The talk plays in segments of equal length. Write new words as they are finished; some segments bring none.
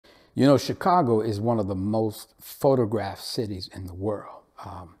You know, Chicago is one of the most photographed cities in the world.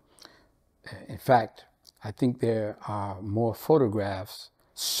 In fact, I think there are more photographs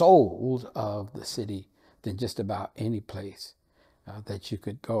sold of the city than just about any place that you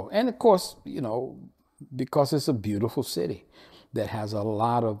could go. And of course, you know, because it's a beautiful city that has a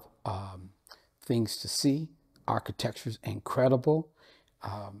lot of things to see. Architecture is incredible.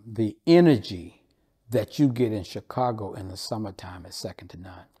 The energy that you get in Chicago in the summertime is second to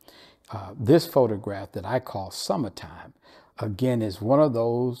none. This photograph that I call Summertime, again, is one of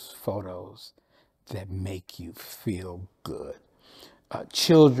those photos that make you feel good.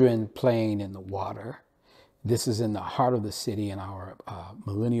 Children playing in the water. This is in the heart of the city in our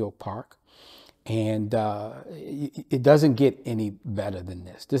Millennial Park. And it doesn't get any better than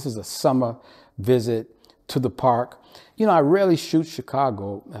this. This is a summer visit to the park. You know, I rarely shoot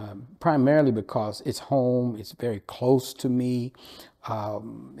Chicago, primarily because it's home, it's very close to me.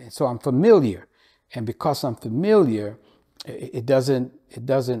 And so I'm familiar. And because I'm familiar, it doesn't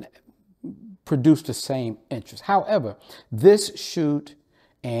produce the same interest. However, this shoot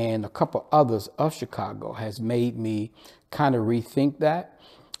and a couple others of Chicago has made me kind of rethink that.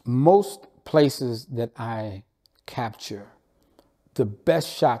 Most places that I capture, the best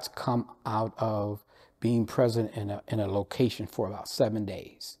shots come out of being present in a location for about 7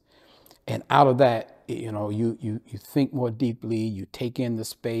 days. And out of that, you know, you think more deeply, you take in the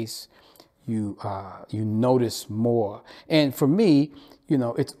space, you notice more. And for me, you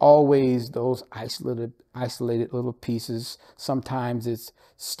know, it's always those isolated little pieces. Sometimes it's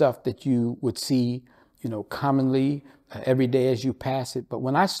stuff that you would see, you know, commonly every day as you pass it. But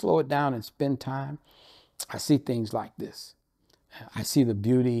when I slow it down and spend time, I see things like this. I see the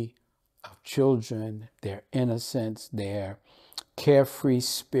beauty of children, their innocence, their carefree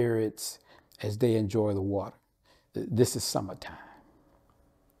spirits as they enjoy the water. This is summertime.